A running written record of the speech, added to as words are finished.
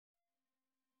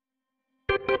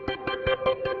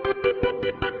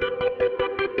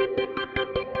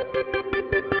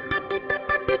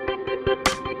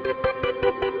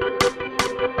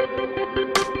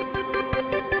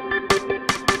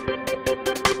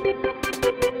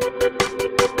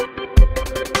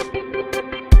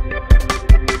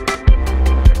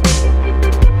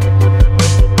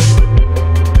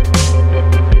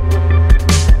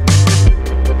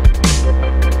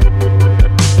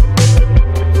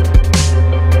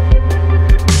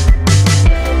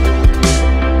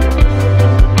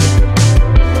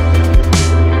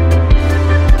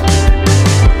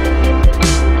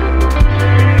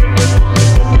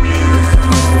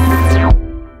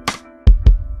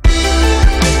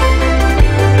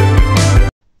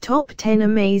Top 10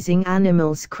 amazing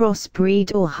animals,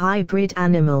 crossbreed or hybrid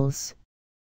animals.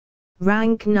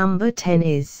 Rank number 10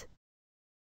 is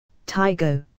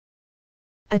Tigo.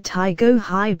 A Tigo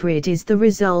hybrid is the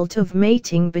result of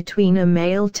mating between a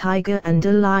male tiger and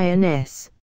a lioness.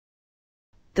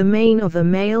 The mane of a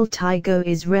male tiger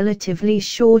is relatively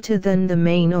shorter than the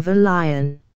mane of a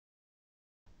lion.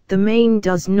 The mane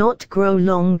does not grow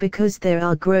long because there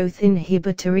are growth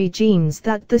inhibitory genes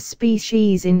that the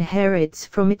species inherits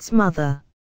from its mother.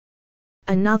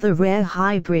 Another rare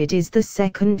hybrid is the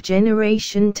second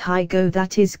generation Tigo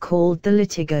that is called the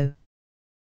Litigo.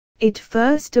 It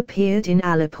first appeared in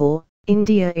Alipore,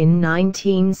 India in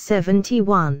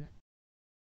 1971.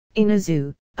 In a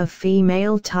zoo, a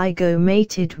female Tigo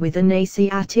mated with an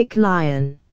Asiatic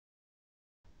lion.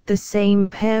 The same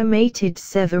pair mated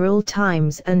several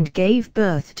times and gave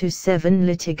birth to 7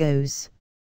 Litigos.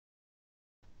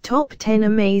 Top 10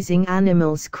 amazing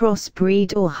animals,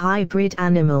 crossbreed or hybrid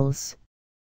animals.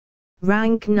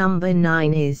 Rank number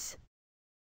 9 is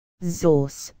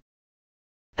Zorse.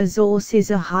 A zorse is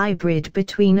a hybrid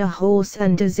between a horse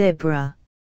and a zebra.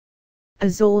 A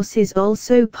zorse is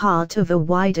also part of a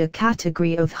wider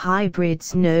category of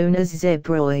hybrids known as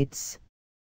zebroids.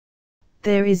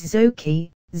 There is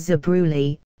Zoki,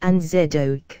 Zebruli, and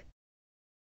Zedok.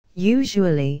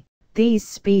 Usually, these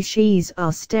species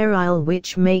are sterile,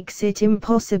 which makes it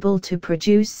impossible to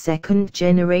produce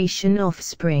second-generation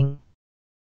offspring.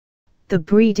 The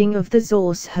breeding of the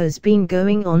zorse has been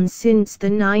going on since the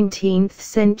 19th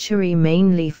century,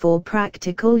 mainly for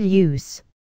practical use.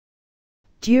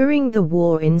 During the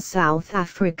war in South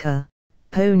Africa,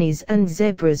 ponies and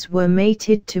zebras were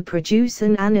mated to produce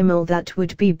an animal that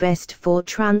would be best for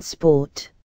transport.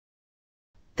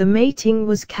 The mating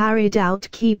was carried out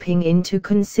keeping into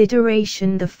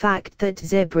consideration the fact that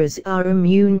zebras are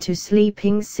immune to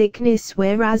sleeping sickness,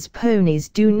 whereas ponies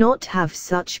do not have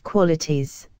such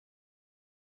qualities.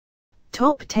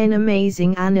 Top 10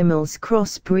 amazing animals,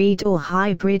 crossbreed or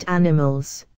hybrid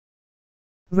animals.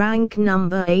 Rank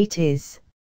number 8 is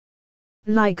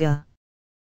Liger.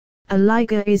 A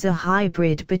liger is a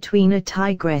hybrid between a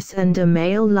tigress and a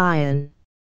male lion.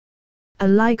 A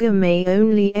liger may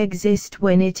only exist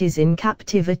when it is in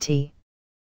captivity.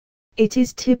 It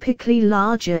is typically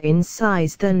larger in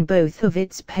size than both of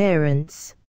its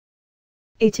parents.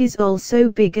 It is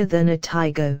also bigger than a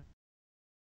tigo.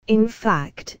 In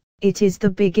fact, it is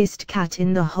the biggest cat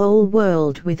in the whole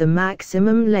world with a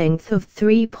maximum length of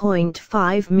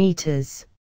 3.5 meters.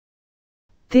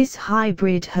 This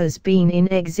hybrid has been in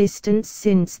existence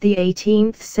since the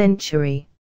 18th century.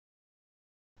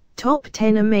 Top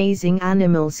 10 amazing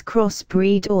animals,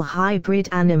 crossbreed or hybrid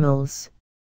animals.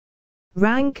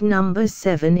 Rank number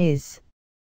 7 is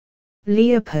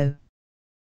Leopo.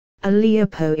 A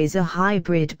leopo is a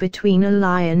hybrid between a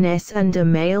lioness and a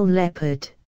male leopard.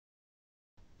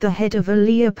 The head of a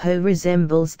leopo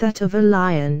resembles that of a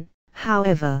lion,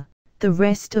 however, the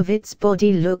rest of its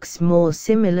body looks more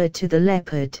similar to the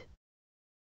leopard.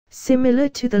 Similar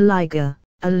to the liger,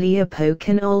 a leopo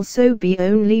can also be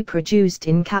only produced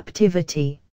in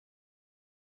captivity.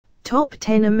 Top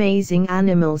 10 amazing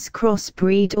animals,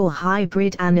 crossbreed or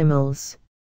hybrid animals.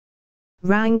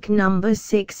 Rank number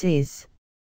 6 is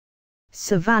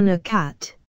Savannah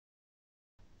cat.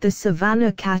 The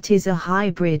Savannah cat is a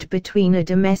hybrid between a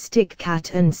domestic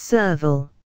cat and serval.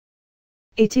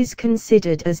 It is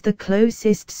considered as the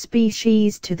closest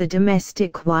species to the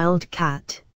domestic wild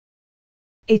cat.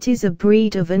 It is a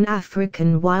breed of an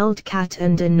African wild cat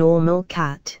and a normal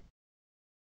cat.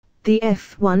 The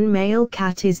F1 male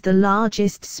cat is the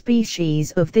largest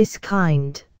species of this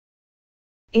kind.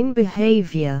 In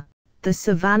behavior, the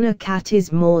Savannah cat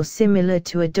is more similar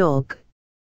to a dog.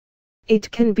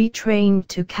 It can be trained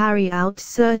to carry out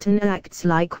certain acts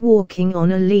like walking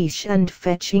on a leash and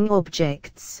fetching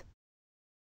objects.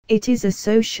 It is a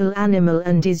social animal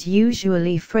and is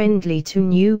usually friendly to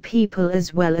new people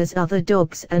as well as other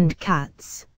dogs and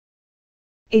cats.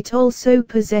 It also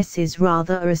possesses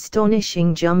rather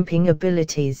astonishing jumping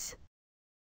abilities.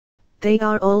 They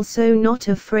are also not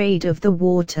afraid of the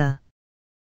water.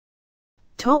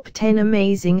 Top 10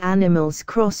 amazing animals,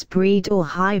 crossbreed or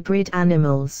hybrid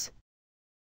animals.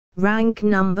 Rank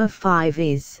number 5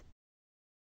 is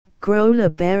Growler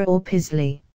bear or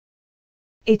Pizzly.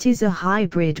 It is a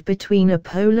hybrid between a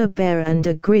polar bear and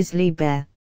a grizzly bear.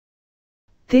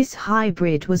 This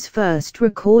hybrid was first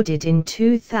recorded in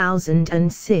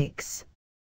 2006.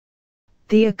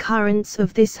 The occurrence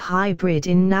of this hybrid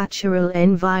in natural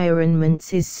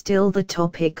environments is still the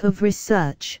topic of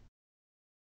research.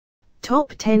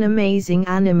 Top 10 amazing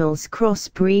animals,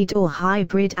 crossbreed or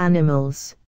hybrid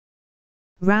animals.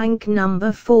 Rank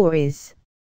number 4 is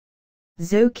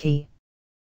Zoki.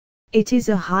 It is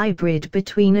a hybrid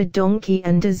between a donkey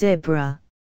and a zebra.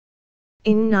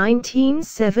 In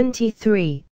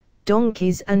 1973,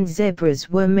 donkeys and zebras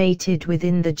were mated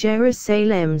within the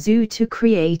Jerusalem Zoo to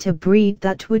create a breed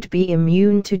that would be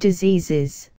immune to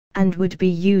diseases, and would be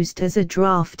used as a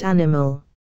draft animal.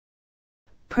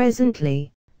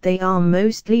 Presently, they are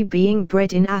mostly being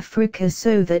bred in Africa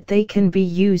so that they can be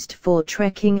used for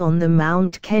trekking on the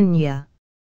Mount Kenya.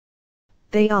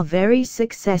 They are very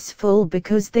successful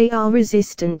because they are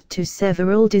resistant to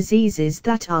several diseases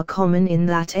that are common in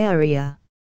that area.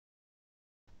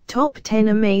 Top 10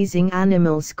 amazing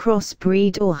animals: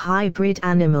 crossbreed or hybrid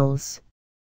animals.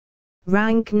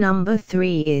 Rank number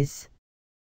 3 is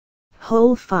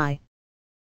Holfi.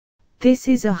 This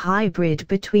is a hybrid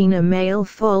between a male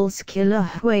false killer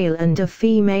whale and a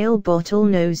female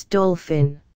bottlenose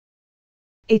dolphin.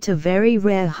 It is a very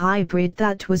rare hybrid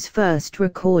that was first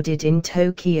recorded in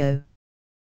Tokyo.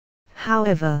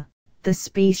 However, the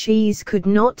species could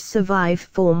not survive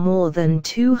for more than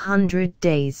 200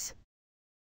 days.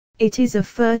 It is a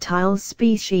fertile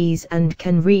species and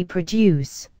can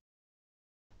reproduce.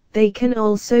 They can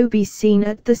also be seen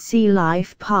at the Sea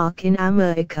Life Park in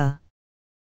America.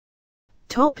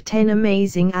 Top 10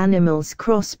 amazing animals: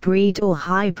 crossbreed or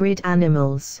hybrid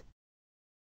animals.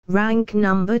 Rank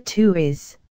number 2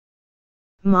 is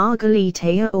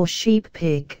Margaritea or sheep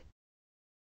pig.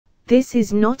 This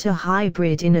is not a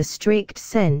hybrid in a strict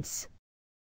sense.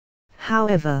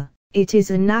 However, it is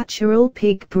a natural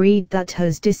pig breed that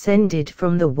has descended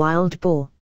from the wild boar.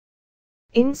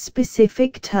 In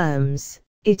specific terms,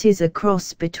 it is a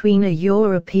cross between a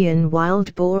European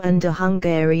wild boar and a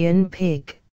Hungarian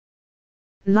pig.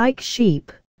 Like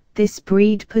sheep, this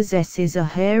breed possesses a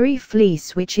hairy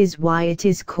fleece, which is why it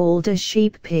is called a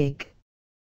sheep pig.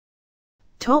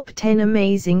 Top 10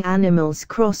 amazing animals: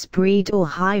 crossbreed or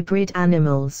hybrid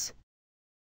animals.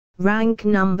 Rank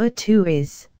number 2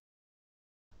 is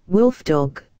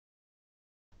Wolfdog.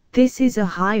 This is a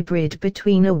hybrid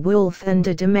between a wolf and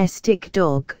a domestic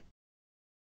dog.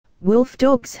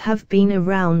 Wolfdogs have been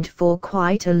around for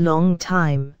quite a long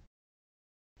time.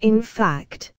 In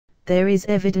fact, there is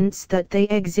evidence that they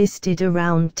existed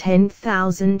around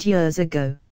 10,000 years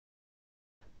ago.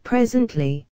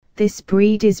 Presently, this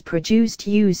breed is produced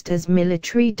used as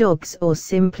military dogs or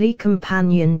simply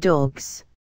companion dogs.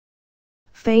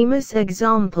 Famous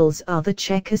examples are the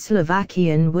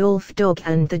Czechoslovakian wolf dog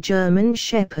and the German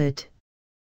shepherd.